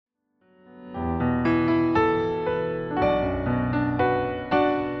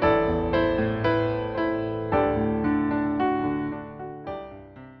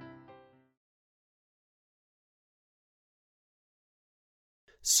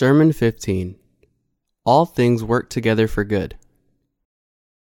Sermon 15. All things work together for good.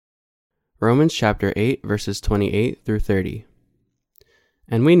 Romans chapter 8, verses 28 through 30.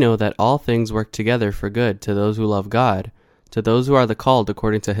 And we know that all things work together for good to those who love God, to those who are the called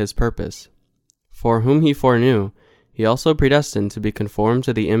according to his purpose. For whom he foreknew, he also predestined to be conformed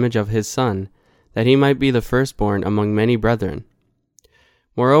to the image of his Son, that he might be the firstborn among many brethren.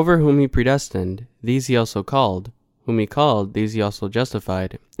 Moreover, whom he predestined, these he also called. Whom he called, these he also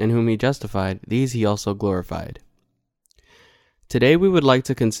justified, and whom he justified, these he also glorified. Today we would like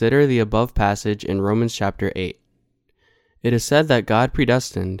to consider the above passage in Romans chapter 8. It is said that God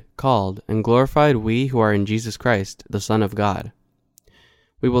predestined, called, and glorified we who are in Jesus Christ, the Son of God.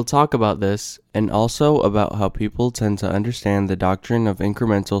 We will talk about this, and also about how people tend to understand the doctrine of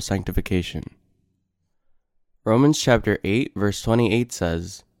incremental sanctification. Romans chapter 8, verse 28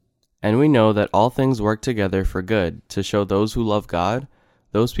 says, And we know that all things work together for good to show those who love God,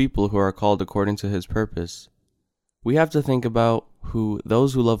 those people who are called according to his purpose. We have to think about who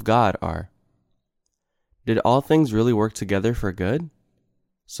those who love God are. Did all things really work together for good?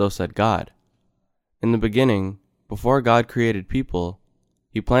 So said God. In the beginning, before God created people,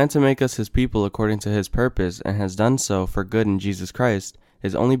 he planned to make us his people according to his purpose and has done so for good in Jesus Christ,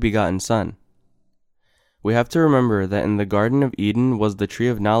 his only begotten Son. We have to remember that in the Garden of Eden was the tree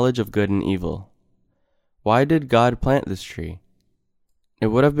of knowledge of good and evil. Why did God plant this tree? It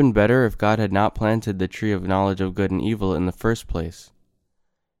would have been better if God had not planted the tree of knowledge of good and evil in the first place.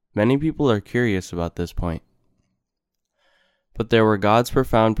 Many people are curious about this point. But there were God's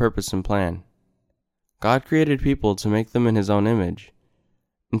profound purpose and plan. God created people to make them in his own image.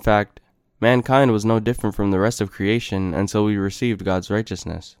 In fact, mankind was no different from the rest of creation until we received God's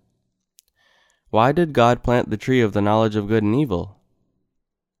righteousness. Why did God plant the tree of the knowledge of good and evil?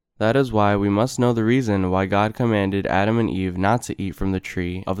 That is why we must know the reason why God commanded Adam and Eve not to eat from the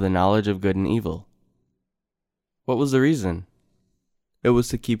tree of the knowledge of good and evil. What was the reason? It was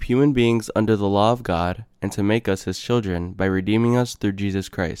to keep human beings under the law of God and to make us his children by redeeming us through Jesus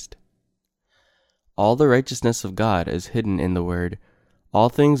Christ. All the righteousness of God is hidden in the word, all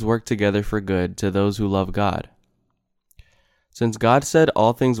things work together for good to those who love God. Since God said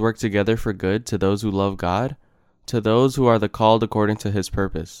all things work together for good to those who love God, to those who are the called according to his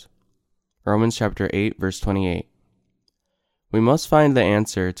purpose. Romans chapter 8, verse 28. We must find the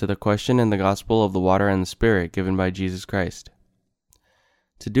answer to the question in the gospel of the water and the Spirit given by Jesus Christ.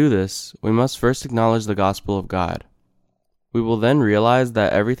 To do this, we must first acknowledge the gospel of God. We will then realize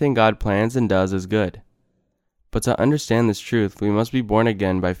that everything God plans and does is good. But to understand this truth, we must be born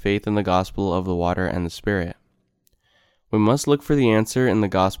again by faith in the gospel of the water and the Spirit. We must look for the answer in the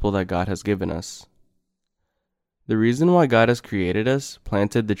gospel that God has given us. The reason why God has created us,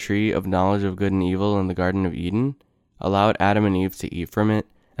 planted the tree of knowledge of good and evil in the Garden of Eden, allowed Adam and Eve to eat from it,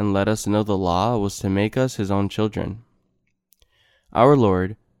 and let us know the law was to make us his own children. Our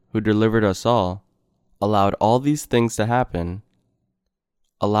Lord, who delivered us all, allowed all these to happen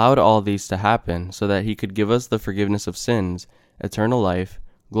so that he could give us the forgiveness of sins, eternal life,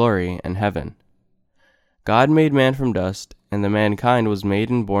 glory, and heaven. God made man from dust, and the mankind was made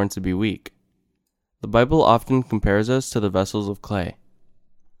and born to be weak. The Bible often compares us to the vessels of clay.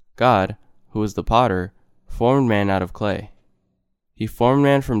 God, who is the potter, formed man out of clay. He formed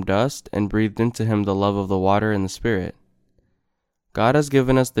man from dust and breathed into him the love of the water and the Spirit. God has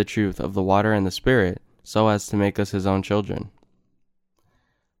given us the truth of the water and the Spirit so as to make us his own children.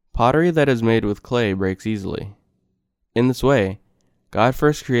 Pottery that is made with clay breaks easily. In this way, God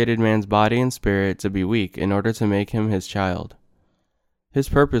first created man's body and spirit to be weak in order to make him his child. His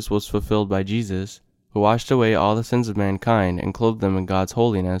purpose was fulfilled by Jesus, who washed away all the sins of mankind and clothed them in God's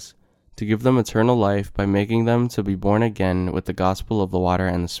holiness, to give them eternal life by making them to be born again with the gospel of the water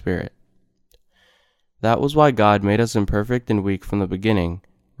and the Spirit. That was why God made us imperfect and weak from the beginning,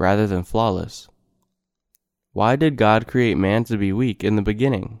 rather than flawless. Why did God create man to be weak in the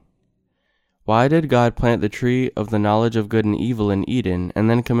beginning? Why did God plant the tree of the knowledge of good and evil in Eden and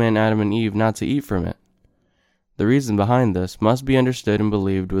then command Adam and Eve not to eat from it? The reason behind this must be understood and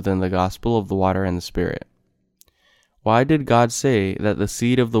believed within the gospel of the water and the Spirit. Why did God say that the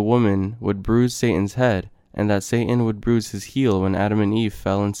seed of the woman would bruise Satan's head and that Satan would bruise his heel when Adam and Eve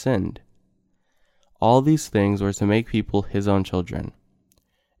fell and sinned? All these things were to make people his own children.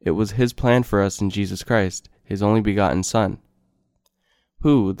 It was his plan for us in Jesus Christ, his only begotten Son.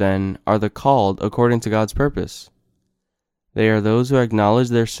 Who, then, are the called according to God's purpose? They are those who acknowledge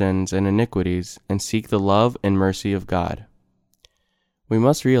their sins and iniquities and seek the love and mercy of God. We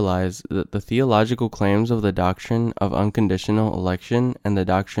must realize that the theological claims of the doctrine of unconditional election and the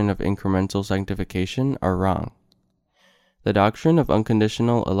doctrine of incremental sanctification are wrong. The doctrine of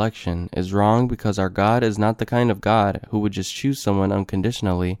unconditional election is wrong because our God is not the kind of God who would just choose someone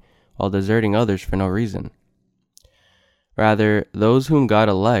unconditionally while deserting others for no reason. Rather, those whom God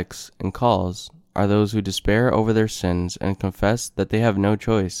elects and calls are those who despair over their sins and confess that they have no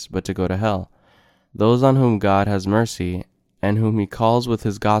choice but to go to hell, those on whom God has mercy and whom he calls with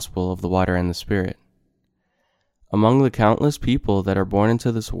his gospel of the water and the Spirit. Among the countless people that are born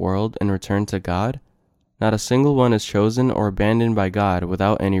into this world and return to God, not a single one is chosen or abandoned by God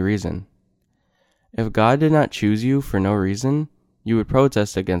without any reason. If God did not choose you for no reason, you would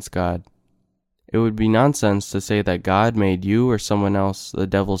protest against God. It would be nonsense to say that God made you or someone else the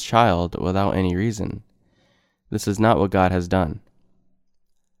devil's child without any reason. This is not what God has done.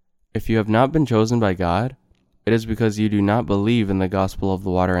 If you have not been chosen by God, it is because you do not believe in the gospel of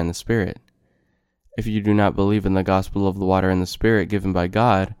the water and the Spirit. If you do not believe in the gospel of the water and the Spirit given by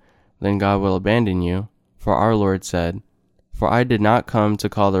God, then God will abandon you, for our Lord said, "For I did not come to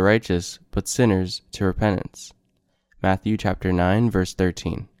call the righteous, but sinners to repentance." Matthew chapter 9, verse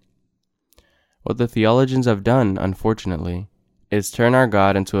 13. What the theologians have done, unfortunately, is turn our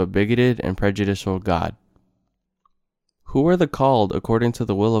God into a bigoted and prejudicial God. Who are the called according to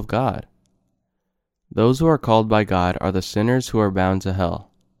the will of God? Those who are called by God are the sinners who are bound to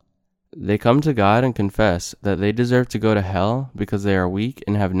hell. They come to God and confess that they deserve to go to hell because they are weak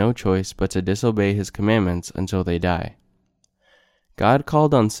and have no choice but to disobey his commandments until they die. God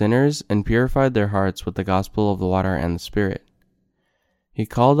called on sinners and purified their hearts with the gospel of the water and the Spirit. He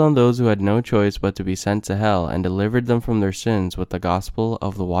called on those who had no choice but to be sent to hell and delivered them from their sins with the gospel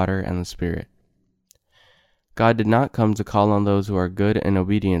of the water and the Spirit. God did not come to call on those who are good and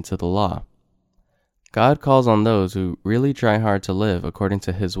obedient to the law. God calls on those who really try hard to live according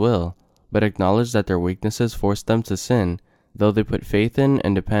to his will, but acknowledge that their weaknesses force them to sin, though they put faith in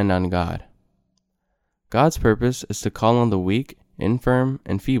and depend on God. God's purpose is to call on the weak, infirm,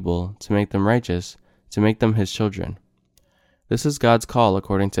 and feeble to make them righteous, to make them his children. This is God's call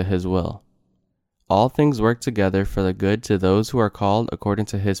according to his will. All things work together for the good to those who are called according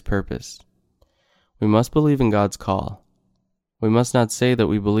to his purpose. We must believe in God's call. We must not say that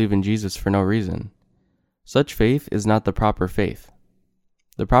we believe in Jesus for no reason. Such faith is not the proper faith.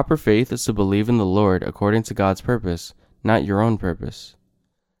 The proper faith is to believe in the Lord according to God's purpose, not your own purpose.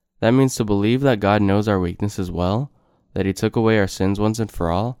 That means to believe that God knows our weaknesses well, that he took away our sins once and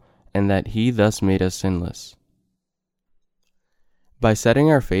for all, and that he thus made us sinless. By setting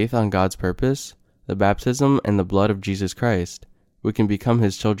our faith on God's purpose, the baptism and the blood of Jesus Christ, we can become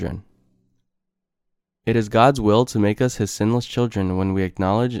his children. It is God's will to make us his sinless children when we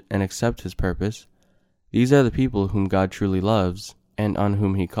acknowledge and accept his purpose. These are the people whom God truly loves and on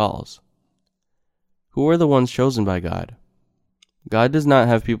whom he calls. Who are the ones chosen by God? God does not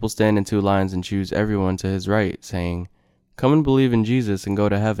have people stand in two lines and choose everyone to his right, saying, "Come and believe in Jesus and go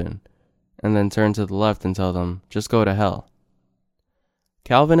to heaven," and then turn to the left and tell them, "Just go to hell."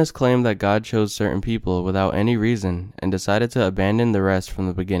 Calvinists claim that God chose certain people without any reason and decided to abandon the rest from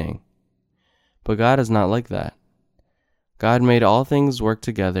the beginning. But God is not like that. God made all things work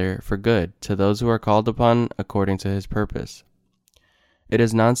together for good to those who are called upon according to his purpose. It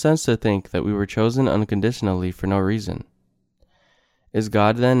is nonsense to think that we were chosen unconditionally for no reason. Is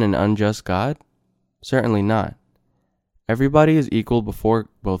God then an unjust God? Certainly not. Everybody is equal before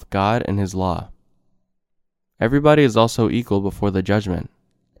both God and his law. Everybody is also equal before the judgment.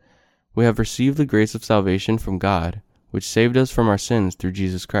 We have received the grace of salvation from God, which saved us from our sins through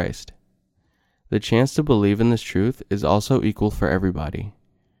Jesus Christ. The chance to believe in this truth is also equal for everybody.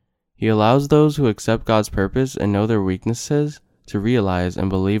 He allows those who accept God's purpose and know their weaknesses to realize and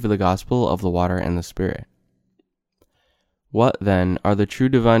believe the gospel of the water and the Spirit. What, then, are the true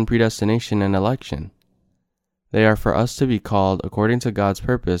divine predestination and election? They are for us to be called according to God's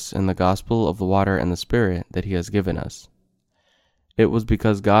purpose in the gospel of the water and the Spirit that he has given us. It was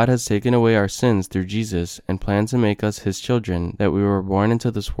because God has taken away our sins through Jesus and planned to make us his children that we were born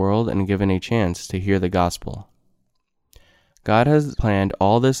into this world and given a chance to hear the gospel. God has planned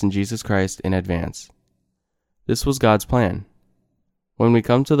all this in Jesus Christ in advance. This was God's plan. When we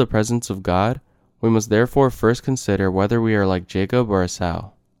come to the presence of God, we must therefore first consider whether we are like Jacob or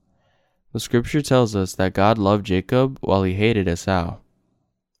Esau. The scripture tells us that God loved Jacob while he hated Esau.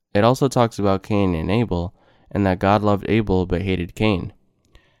 It also talks about Cain and Abel, and that God loved Abel but hated Cain.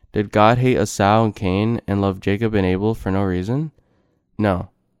 Did God hate Esau and Cain and love Jacob and Abel for no reason? No.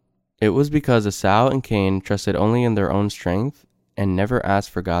 It was because Esau and Cain trusted only in their own strength and never asked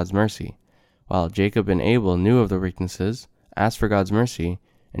for God's mercy, while Jacob and Abel knew of their weaknesses, asked for God's mercy,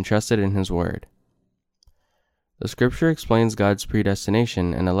 and trusted in his word. The scripture explains God's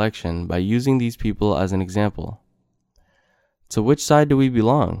predestination and election by using these people as an example. To which side do we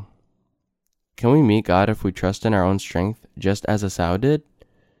belong? Can we meet God if we trust in our own strength, just as Esau did?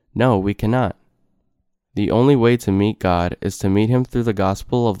 No, we cannot. The only way to meet God is to meet Him through the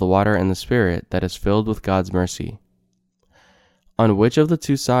gospel of the water and the Spirit that is filled with God's mercy. On which of the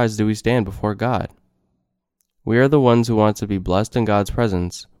two sides do we stand before God? We are the ones who want to be blessed in God's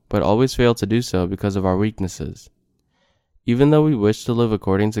presence, but always fail to do so because of our weaknesses. Even though we wish to live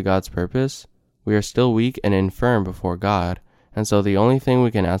according to God's purpose, we are still weak and infirm before God, and so the only thing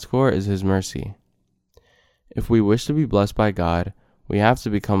we can ask for is His mercy. If we wish to be blessed by God, we have to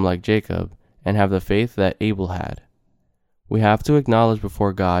become like Jacob and have the faith that Abel had. We have to acknowledge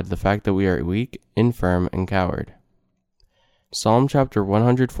before God the fact that we are weak, infirm, and coward. Psalm chapter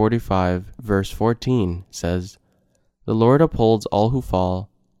 145, verse 14 says, "The Lord upholds all who fall,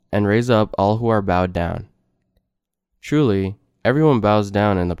 and raises up all who are bowed down." Truly, everyone bows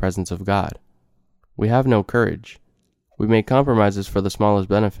down in the presence of God. We have no courage. We make compromises for the smallest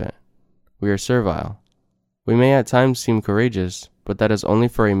benefit. We are servile. We may at times seem courageous, but that is only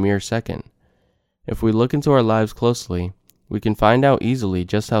for a mere second. If we look into our lives closely, we can find out easily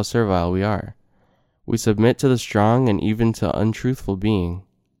just how servile we are. We submit to the strong and even to untruthful being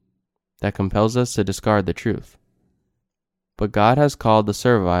that compels us to discard the truth. But God has called the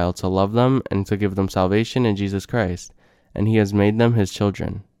servile to love them and to give them salvation in Jesus Christ, and He has made them His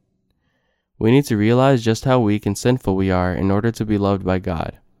children. We need to realize just how weak and sinful we are in order to be loved by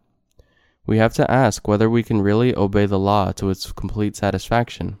God. We have to ask whether we can really obey the law to its complete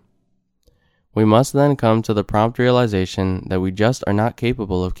satisfaction. We must then come to the prompt realization that we just are not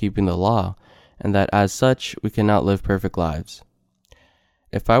capable of keeping the law, and that as such we cannot live perfect lives.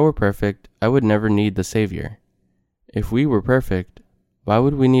 If I were perfect, I would never need the Savior. If we were perfect, why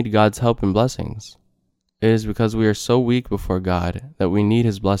would we need God's help and blessings? It is because we are so weak before God that we need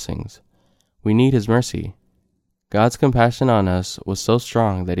His blessings. We need His mercy. God's compassion on us was so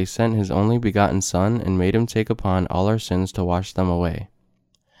strong that He sent His only begotten Son and made Him take upon all our sins to wash them away.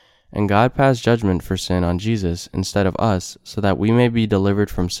 And God passed judgment for sin on Jesus instead of us so that we may be delivered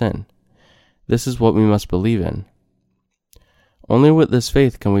from sin. This is what we must believe in. Only with this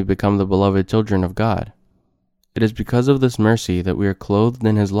faith can we become the beloved children of God. It is because of this mercy that we are clothed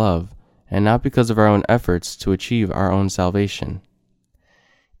in His love, and not because of our own efforts to achieve our own salvation.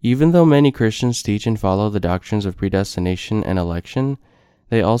 Even though many Christians teach and follow the doctrines of predestination and election,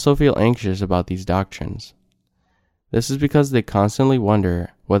 they also feel anxious about these doctrines. This is because they constantly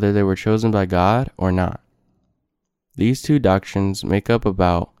wonder whether they were chosen by God or not. These two doctrines make up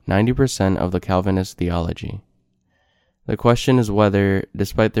about 90% of the Calvinist theology. The question is whether,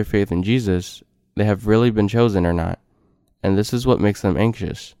 despite their faith in Jesus, they have really been chosen or not, and this is what makes them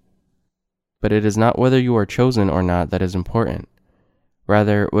anxious. But it is not whether you are chosen or not that is important.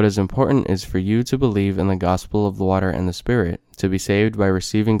 Rather, what is important is for you to believe in the gospel of the water and the Spirit, to be saved by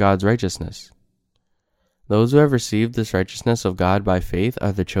receiving God's righteousness. Those who have received this righteousness of God by faith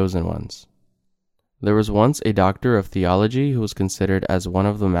are the chosen ones. There was once a doctor of theology who was considered as one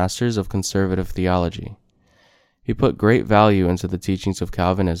of the masters of conservative theology. He put great value into the teachings of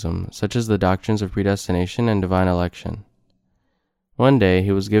Calvinism, such as the doctrines of predestination and divine election. One day,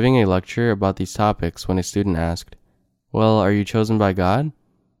 he was giving a lecture about these topics when a student asked, "Well, are you chosen by God?"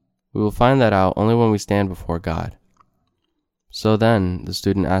 "We will find that out only when we stand before God." So then, the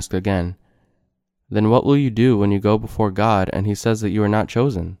student asked again, "Then what will you do when you go before God and He says that you are not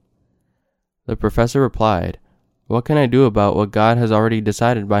chosen?" The professor replied, "What can I do about what God has already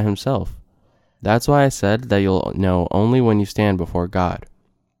decided by Himself? That's why I said that you'll know only when you stand before God."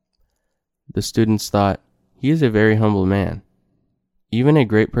 The students thought, "He is a very humble man. Even a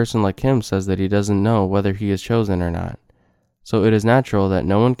great person like him says that he doesn't know whether he is chosen or not. So it is natural that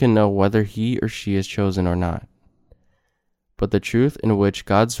no one can know whether he or she is chosen or not." But the truth in which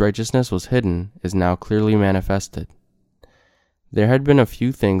God's righteousness was hidden is now clearly manifested. There had been a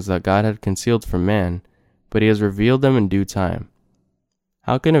few things that God had concealed from man, but He has revealed them in due time.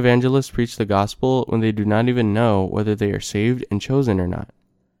 How can evangelists preach the gospel when they do not even know whether they are saved and chosen or not?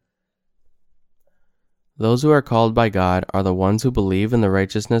 Those who are called by God are the ones who believe in the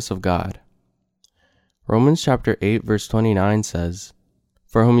righteousness of God. Romans chapter 8 verse 29 says,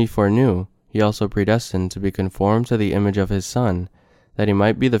 "For whom He foreknew, He also predestined to be conformed to the image of His Son, that He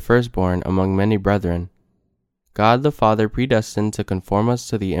might be the firstborn among many brethren." God the Father predestined to conform us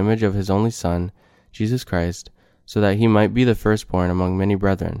to the image of His only Son, Jesus Christ, so that He might be the firstborn among many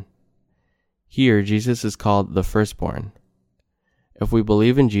brethren. Here, Jesus is called the firstborn. If we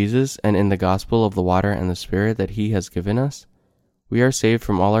believe in Jesus and in the gospel of the water and the Spirit that He has given us, we are saved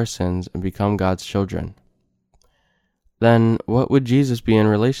from all our sins and become God's children. Then, what would Jesus be in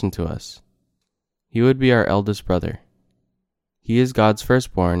relation to us? He would be our eldest brother. He is God's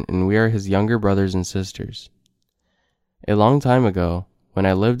firstborn, and we are his younger brothers and sisters. A long time ago, when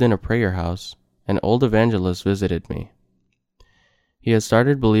I lived in a prayer house, an old evangelist visited me. He had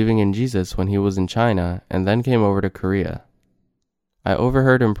started believing in Jesus when he was in China and then came over to Korea. I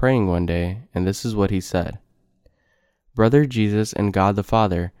overheard him praying one day, and this is what he said. "Brother Jesus and God the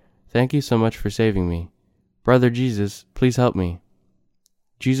Father, thank you so much for saving me. Brother Jesus, please help me.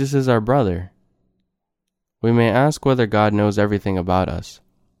 Jesus is our brother." We may ask whether God knows everything about us.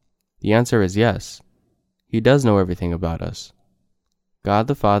 The answer is yes. He does know everything about us. God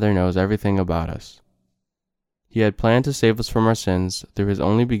the Father knows everything about us. He had planned to save us from our sins through his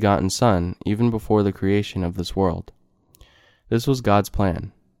only begotten Son even before the creation of this world. This was God's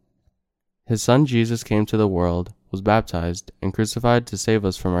plan. His Son Jesus came to the world, was baptized, and crucified to save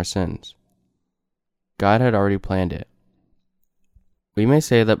us from our sins. God had already planned it. We may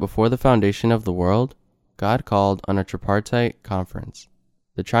say that before the foundation of the world, God called on a tripartite conference.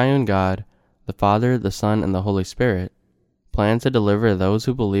 The triune God, the Father, the Son, and the Holy Spirit, planned to deliver those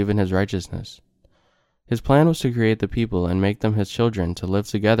who believe in his righteousness. His plan was to create the people and make them his children to live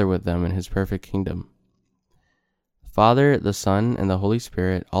together with them in his perfect kingdom. The Father, the Son, and the Holy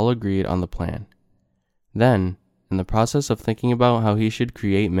Spirit all agreed on the plan. Then, in the process of thinking about how he should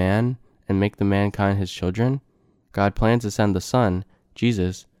create man and make the mankind his children, God planned to send the Son,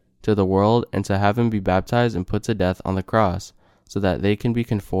 Jesus, to the world and to have him be baptized and put to death on the cross so that they can be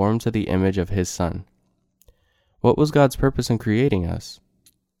conformed to the image of his Son. What was God's purpose in creating us?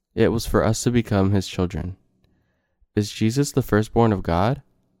 It was for us to become his children. Is Jesus the firstborn of God?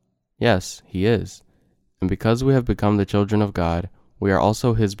 Yes, he is. And because we have become the children of God, we are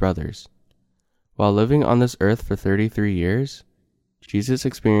also his brothers. While living on this earth for 33 years, Jesus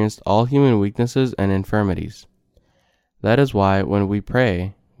experienced all human weaknesses and infirmities. That is why when we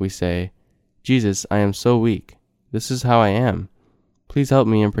pray, we say, "Jesus, I am so weak. This is how I am. Please help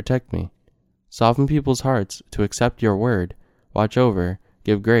me and protect me. Soften people's hearts to accept your word, watch over,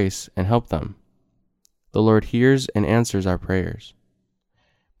 give grace, and help them." The Lord hears and answers our prayers.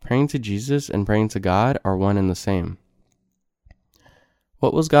 Praying to Jesus and praying to God are one and the same.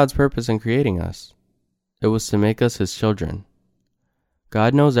 What was God's purpose in creating us? It was to make us his children.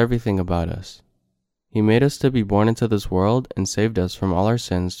 God knows everything about us. He made us to be born into this world and saved us from all our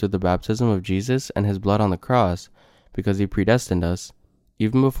sins through the baptism of Jesus and his blood on the cross because he predestined us,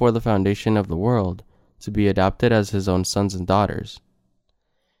 even before the foundation of the world, to be adopted as his own sons and daughters.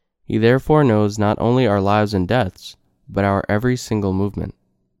 He therefore knows not only our lives and deaths, but our every single movement.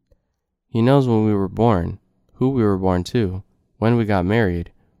 He knows when we were born, who we were born to, when we got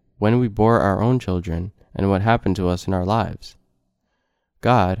married, when we bore our own children, and what happened to us in our lives.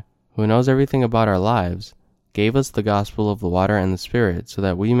 God, who knows everything about our lives, gave us the gospel of the water and the Spirit so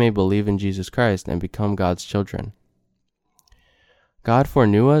that we may believe in Jesus Christ and become God's children. God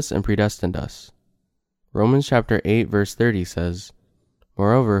foreknew us and predestined us. Romans chapter 8 verse 30 says,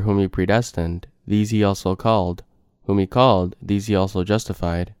 "Moreover, whom he predestined, these he also called. Whom he called, these he also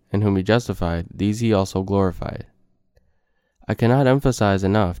justified. And whom he justified, these he also glorified." I cannot emphasize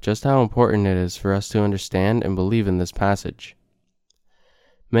enough just how important it is for us to understand and believe in this passage.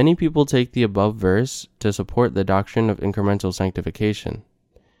 Many people take the above verse to support the doctrine of incremental sanctification.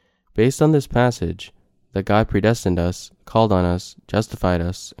 Based on this passage, that God predestined us, called on us, justified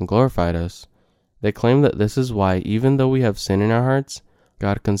us, and glorified us, they claim that this is why even though we have sin in our hearts,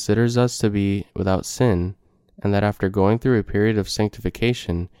 God considers us to be without sin, and that after going through a period of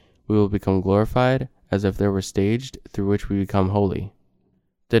sanctification, we will become glorified as if there were staged through which we become holy.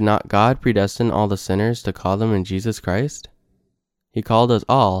 Did not God predestine all the sinners to call them in Jesus Christ? He called us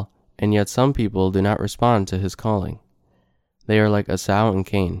all, and yet some people do not respond to his calling. They are like Esau and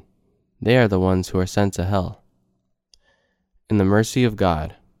Cain. They are the ones who are sent to hell. In the mercy of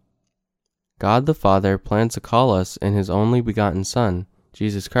God, God the Father planned to call us in his only begotten Son,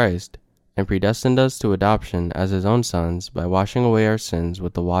 Jesus Christ, and predestined us to adoption as his own sons by washing away our sins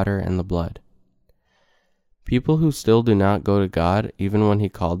with the water and the blood. People who still do not go to God even when he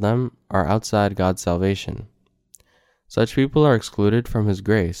called them are outside God's salvation. Such people are excluded from his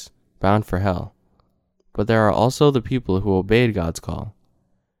grace, bound for hell. But there are also the people who obeyed God's call.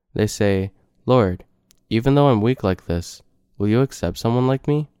 They say, "Lord, even though I'm weak like this, will you accept someone like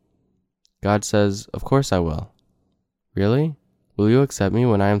me?" God says, "Of course I will." "Really? Will you accept me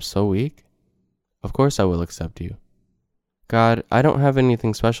when I am so weak?" "Of course I will accept you." "God, I don't have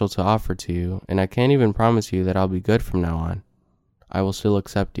anything special to offer to you, and I can't even promise you that I'll be good from now on. I will still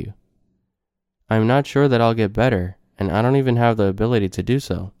accept you." "I'm not sure that I'll get better, and I don't even have the ability to do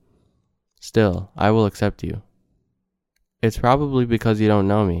so. Still, I will accept you." "It's probably because you don't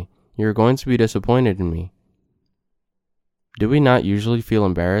know me. You're going to be disappointed in me." Do we not usually feel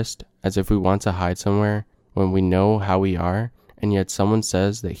embarrassed, as if we want to hide somewhere when we know how we are, and yet someone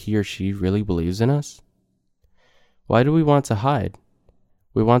says that he or she really believes in us? Why do we want to hide?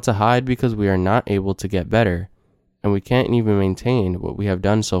 We want to hide because we are not able to get better, and we can't even maintain what we have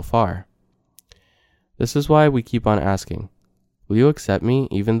done so far. This is why we keep on asking, will you accept me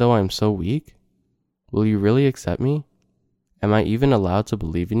even though I am so weak? Will you really accept me? Am I even allowed to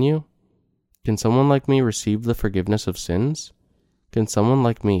believe in you? Can someone like me receive the forgiveness of sins? Can someone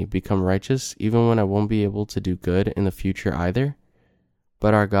like me become righteous even when I won't be able to do good in the future either?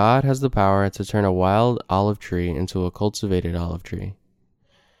 But our God has the power to turn a wild olive tree into a cultivated olive tree.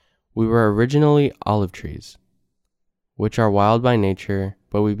 We were originally olive trees, which are wild by nature,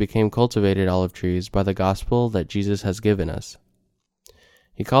 but we became cultivated olive trees by the gospel that Jesus has given us.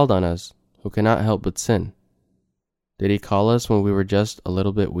 He called on us, who cannot help but sin. Did he call us when we were just a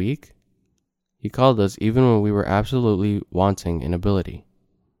little bit weak? He called us even when we were absolutely wanting in ability.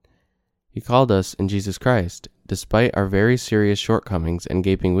 He called us in Jesus Christ, despite our very serious shortcomings and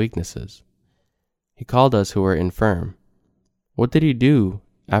gaping weaknesses. He called us who were infirm. What did he do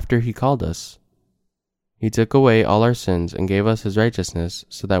after he called us? He took away all our sins and gave us his righteousness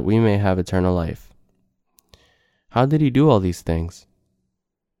so that we may have eternal life. How did he do all these things?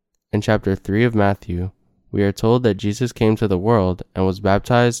 In chapter 3 of Matthew, we are told that Jesus came to the world and was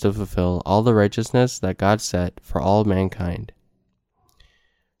baptized to fulfill all the righteousness that God set for all mankind.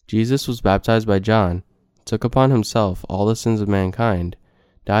 Jesus was baptized by John, took upon himself all the sins of mankind,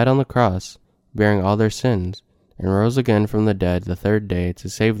 died on the cross, bearing all their sins, and rose again from the dead the third day to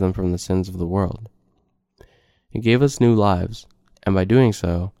save them from the sins of the world. He gave us new lives, and by doing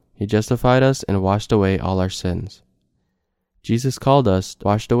so, he justified us and washed away all our sins. Jesus called us,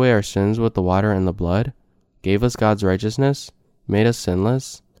 washed away our sins with the water and the blood, gave us God's righteousness, made us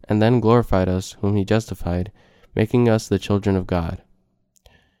sinless, and then glorified us whom he justified, making us the children of God.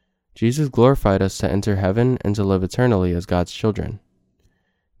 Jesus glorified us to enter heaven and to live eternally as God's children.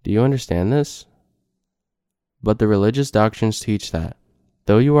 Do you understand this? But the religious doctrines teach that,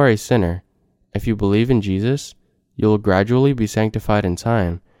 though you are a sinner, if you believe in Jesus, you will gradually be sanctified in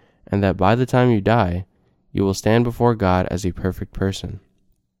time, and that by the time you die, you will stand before God as a perfect person.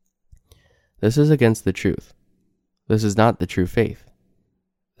 This is against the truth. This is not the true faith.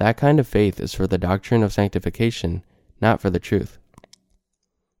 That kind of faith is for the doctrine of sanctification, not for the truth.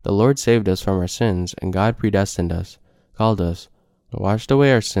 The Lord saved us from our sins, and God predestined us, called us, washed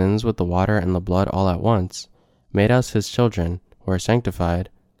away our sins with the water and the blood all at once, made us his children, who are sanctified,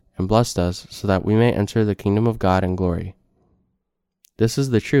 and blessed us so that we may enter the kingdom of God in glory. This is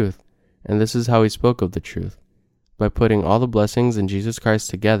the truth, and this is how he spoke of the truth, by putting all the blessings in Jesus Christ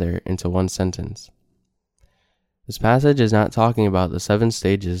together into one sentence. This passage is not talking about the 7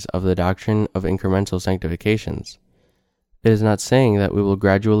 stages of the doctrine of incremental sanctifications. It is not saying that we will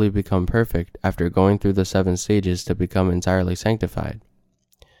gradually become perfect after going through the 7 stages to become entirely sanctified.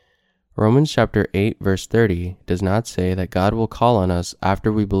 Romans chapter 8 verse 30 does not say that God will call on us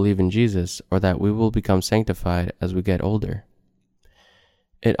after we believe in Jesus or that we will become sanctified as we get older.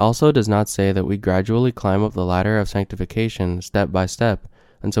 It also does not say that we gradually climb up the ladder of sanctification step by step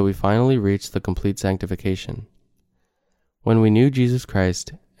until we finally reach the complete sanctification. When we knew Jesus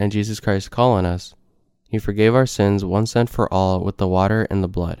Christ and Jesus Christ's call on us, he forgave our sins once and for all with the water and the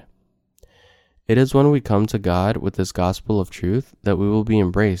blood. It is when we come to God with this gospel of truth that we will be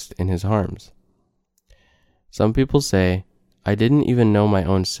embraced in his arms. Some people say, I didn't even know my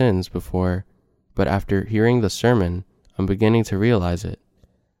own sins before, but after hearing the sermon, I'm beginning to realize it.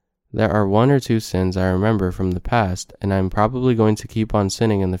 There are 1 or 2 sins I remember from the past, and I'm probably going to keep on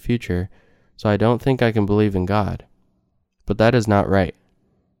sinning in the future, so I don't think I can believe in God. But that is not right.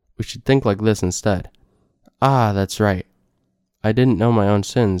 We should think like this instead. That's right. I didn't know my own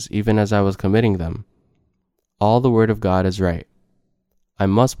sins even as I was committing them. All the word of God is right. I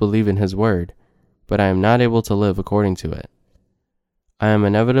must believe in his word, but I am not able to live according to it. I am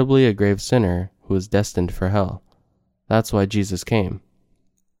inevitably a grave sinner who is destined for hell. That's why Jesus came.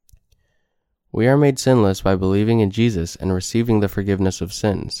 We are made sinless by believing in Jesus and receiving the forgiveness of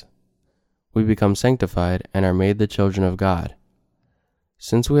sins. We become sanctified and are made the children of God.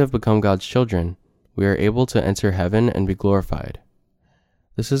 Since we have become God's children, we are able to enter heaven and be glorified.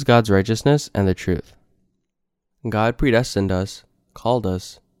 This is God's righteousness and the truth. God predestined us, called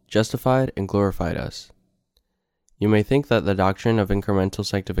us, justified, and glorified us. You may think that the doctrine of incremental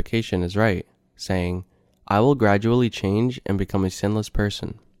sanctification is right, saying, I will gradually change and become a sinless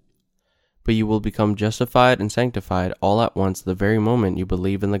person. But you will become justified and sanctified all at once the very moment you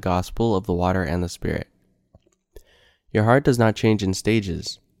believe in the gospel of the water and the Spirit. Your heart does not change in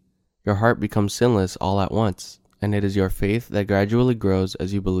stages. Your heart becomes sinless all at once, and it is your faith that gradually grows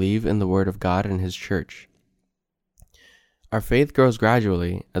as you believe in the Word of God and His church. Our faith grows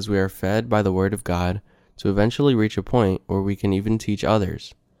gradually as we are fed by the Word of God to eventually reach a point where we can even teach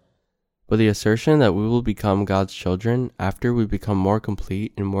others. But the assertion that we will become God's children after we become more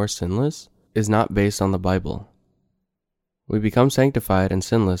complete and more sinless is not based on the Bible. We become sanctified and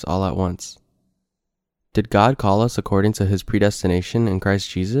sinless all at once. Did God call us according to His predestination in Christ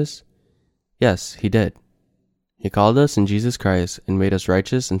Jesus? Yes, He did. He called us in Jesus Christ and made us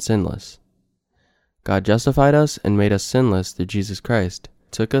righteous and sinless. God justified us and made us sinless through Jesus Christ,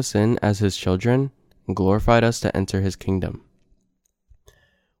 took us in as His children, and glorified us to enter His kingdom.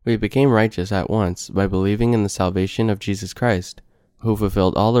 We became righteous at once by believing in the salvation of Jesus Christ, who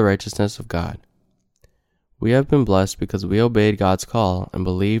fulfilled all the righteousness of God. We have been blessed because we obeyed God's call and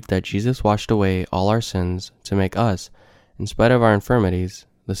believed that Jesus washed away all our sins to make us, in spite of our infirmities,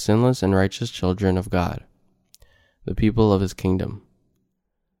 the sinless and righteous children of God, the people of His kingdom.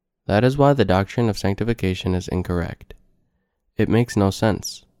 That is why the doctrine of sanctification is incorrect. It makes no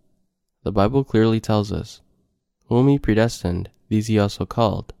sense. The Bible clearly tells us, "Whom He predestined, these He also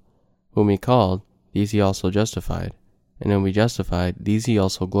called. Whom He called, these He also justified. And whom He justified, these He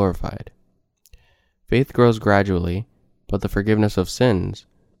also glorified." Faith grows gradually, but the forgiveness of sins,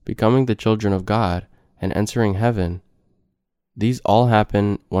 becoming the children of God, and entering heaven, these all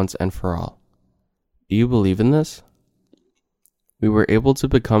happen once and for all. Do you believe in this? We were able to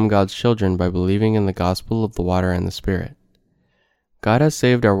become God's children by believing in the gospel of the water and the Spirit. God has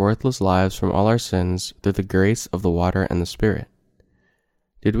saved our worthless lives from all our sins through the grace of the water and the Spirit.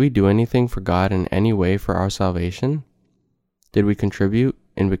 Did we do anything for God in any way for our salvation? Did we contribute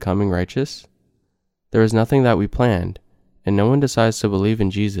in becoming righteous? There is nothing that we planned, and no one decides to believe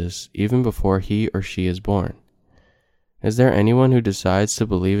in Jesus even before he or she is born. Is there anyone who decides to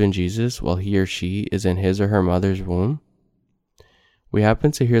believe in Jesus while he or she is in his or her mother's womb? We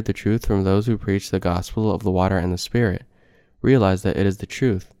happen to hear the truth from those who preach the gospel of the water and the Spirit, realize that it is the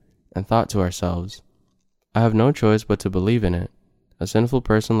truth, and thought to ourselves, "I have no choice but to believe in it. A sinful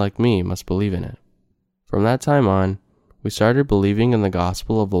person like me must believe in it." From that time on, we started believing in the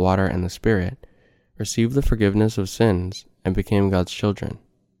gospel of the water and the Spirit, received the forgiveness of sins, and became God's children.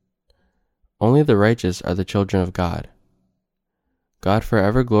 Only the righteous are the children of God. God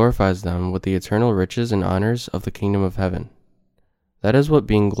forever glorifies them with the eternal riches and honors of the kingdom of heaven. That is what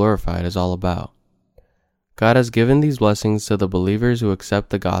being glorified is all about. God has given these blessings to the believers who accept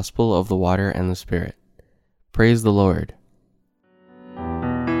the gospel of the water and the Spirit. Praise the Lord.